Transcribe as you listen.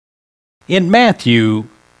In Matthew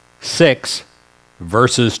 6,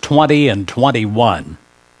 verses 20 and 21,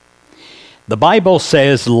 the Bible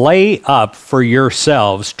says, "Lay up for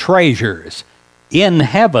yourselves treasures in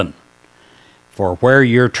heaven, for where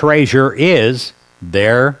your treasure is,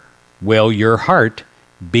 there will your heart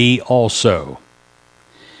be also."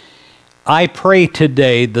 I pray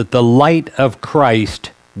today that the light of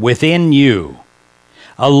Christ within you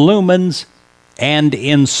illumines and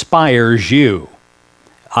inspires you.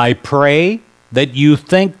 I pray that you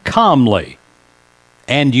think calmly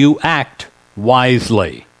and you act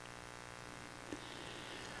wisely.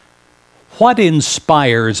 What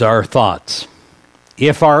inspires our thoughts?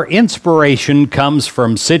 If our inspiration comes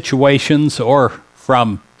from situations or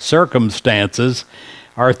from circumstances,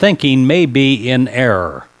 our thinking may be in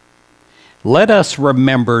error. Let us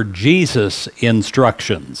remember Jesus'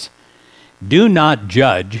 instructions. Do not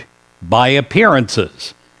judge by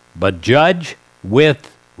appearances, but judge with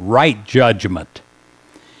right judgment.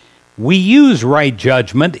 We use right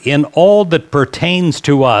judgment in all that pertains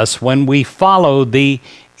to us when we follow the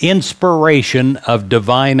inspiration of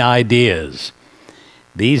divine ideas.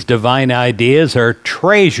 These divine ideas are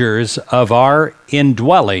treasures of our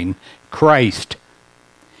indwelling Christ.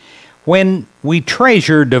 When we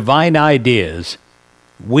treasure divine ideas,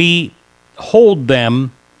 we hold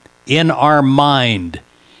them in our mind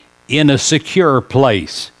in a secure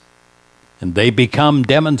place, and they become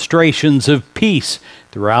demonstrations of peace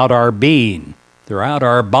throughout our being, throughout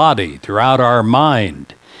our body, throughout our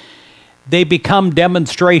mind. They become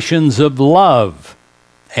demonstrations of love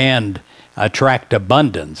and attract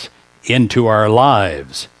abundance into our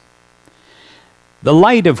lives. The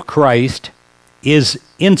light of Christ is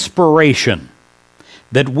inspiration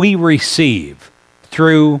that we receive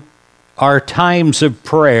through our times of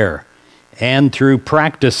prayer and through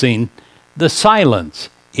practicing the silence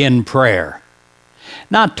in prayer.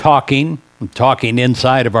 Not talking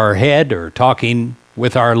inside of our head or talking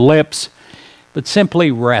with our lips, but simply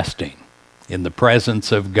resting in the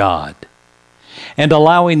presence of God and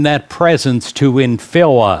allowing that presence to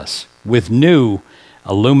infill us with new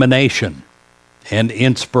illumination and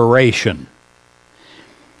inspiration.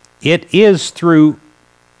 It is through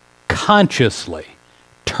consciously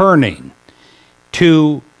turning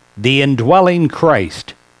to the indwelling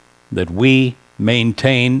Christ that we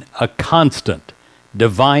maintain a constant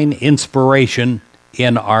divine inspiration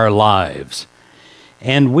in our lives.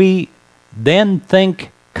 And we then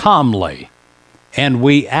think calmly and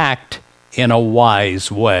we act in a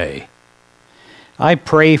wise way. I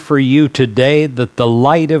pray for you today that the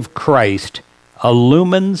light of Christ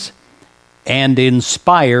illumines and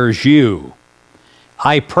inspires you.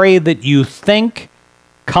 I pray that you think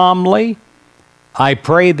calmly. I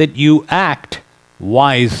pray that you act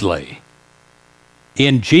wisely.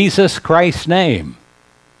 In Jesus Christ's name,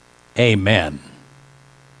 amen.